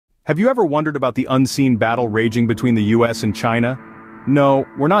Have you ever wondered about the unseen battle raging between the US and China? No,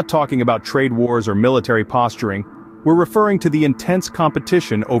 we're not talking about trade wars or military posturing. We're referring to the intense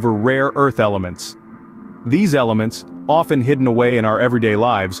competition over rare earth elements. These elements, often hidden away in our everyday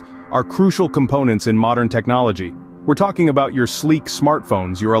lives, are crucial components in modern technology. We're talking about your sleek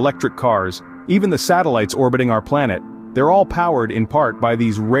smartphones, your electric cars, even the satellites orbiting our planet. They're all powered in part by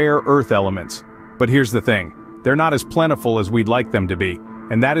these rare earth elements. But here's the thing, they're not as plentiful as we'd like them to be,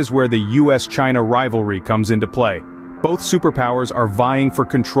 and that is where the US-China rivalry comes into play. Both superpowers are vying for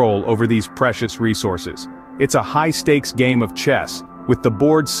control over these precious resources. It's a high-stakes game of chess, with the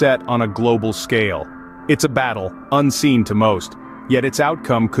board set on a global scale. It's a battle, unseen to most, yet its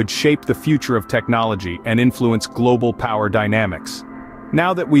outcome could shape the future of technology and influence global power dynamics.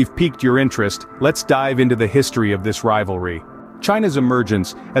 Now that we've piqued your interest, let's dive into the history of this rivalry. China's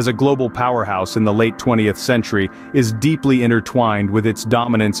emergence as a global powerhouse in the late 20th century is deeply intertwined with its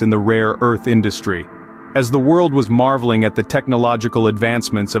dominance in the rare earth industry. As the world was marveling at the technological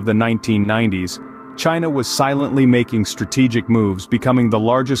advancements of the 1990s, China was silently making strategic moves, becoming the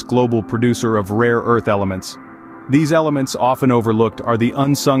largest global producer of rare earth elements. These elements, often overlooked, are the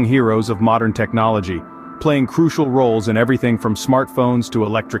unsung heroes of modern technology, playing crucial roles in everything from smartphones to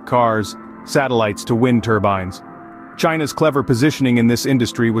electric cars, satellites to wind turbines. China's clever positioning in this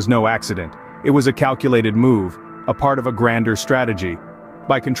industry was no accident. It was a calculated move, a part of a grander strategy.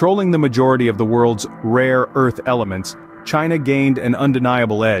 By controlling the majority of the world's rare earth elements, China gained an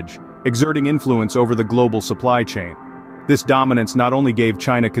undeniable edge, exerting influence over the global supply chain. This dominance not only gave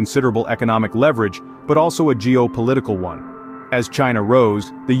China considerable economic leverage, but also a geopolitical one. As China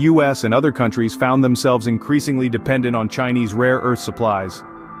rose, the US and other countries found themselves increasingly dependent on Chinese rare earth supplies.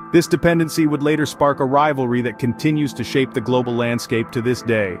 This dependency would later spark a rivalry that continues to shape the global landscape to this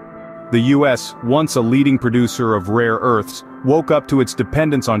day. The US, once a leading producer of rare earths, woke up to its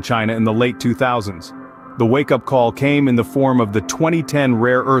dependence on China in the late 2000s. The wake-up call came in the form of the 2010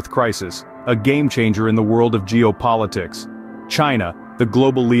 rare earth crisis, a game-changer in the world of geopolitics. China, the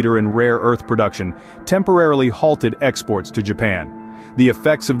global leader in rare earth production, temporarily halted exports to Japan. The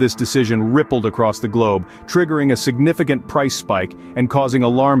effects of this decision rippled across the globe, triggering a significant price spike and causing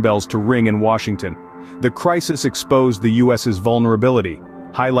alarm bells to ring in Washington. The crisis exposed the US's vulnerability,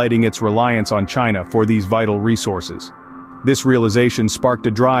 highlighting its reliance on China for these vital resources. This realization sparked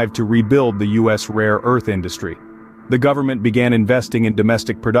a drive to rebuild the US rare earth industry. The government began investing in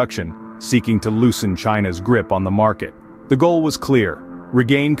domestic production, seeking to loosen China's grip on the market. The goal was clear: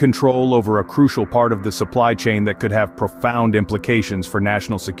 regain control over a crucial part of the supply chain that could have profound implications for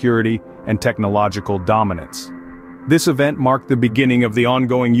national security and technological dominance. This event marked the beginning of the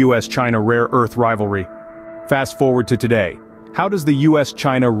ongoing US-China rare earth rivalry. Fast forward to today. How does the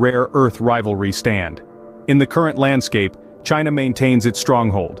US-China rare earth rivalry stand? In the current landscape, China maintains its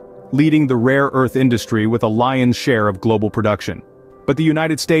stronghold, leading the rare earth industry with a lion's share of global production. But the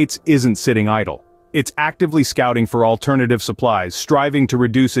United States isn't sitting idle. It's actively scouting for alternative supplies, striving to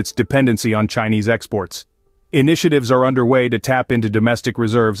reduce its dependency on Chinese exports. Initiatives are underway to tap into domestic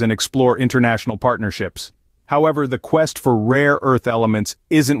reserves and explore international partnerships. However, the quest for rare earth elements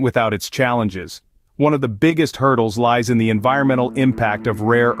isn't without its challenges. One of the biggest hurdles lies in the environmental impact of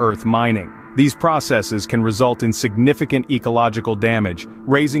rare earth mining. These processes can result in significant ecological damage,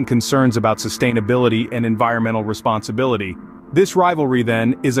 raising concerns about sustainability and environmental responsibility. This rivalry,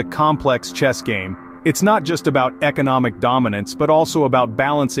 then, is a complex chess game. It's not just about economic dominance, but also about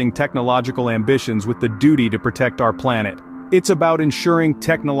balancing technological ambitions with the duty to protect our planet. It's about ensuring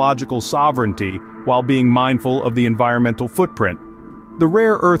technological sovereignty while being mindful of the environmental footprint. The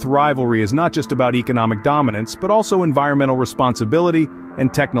rare earth rivalry is not just about economic dominance, but also environmental responsibility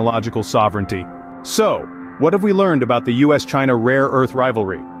and technological sovereignty. So, what have we learned about the US-China rare earth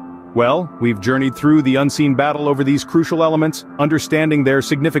rivalry? Well, we've journeyed through the unseen battle over these crucial elements, understanding their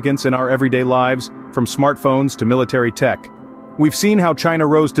significance in our everyday lives, from smartphones to military tech. We've seen how China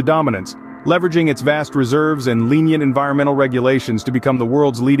rose to dominance, leveraging its vast reserves and lenient environmental regulations to become the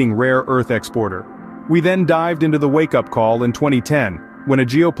world's leading rare earth exporter. We then dived into the wake-up call in 2010, when a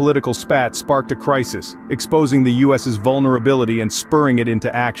geopolitical spat sparked a crisis, exposing the US's vulnerability and spurring it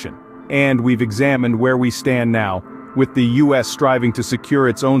into action. And we've examined where we stand now, with the US striving to secure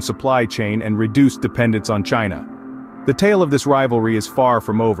its own supply chain and reduce dependence on China. The tale of this rivalry is far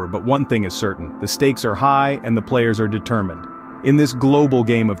from over, but one thing is certain: the stakes are high and the players are determined. In this global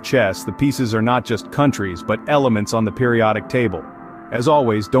game of chess, the pieces are not just countries, but elements on the periodic table. As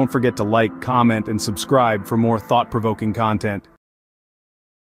always, don't forget to like, comment, and subscribe for more thought-provoking content.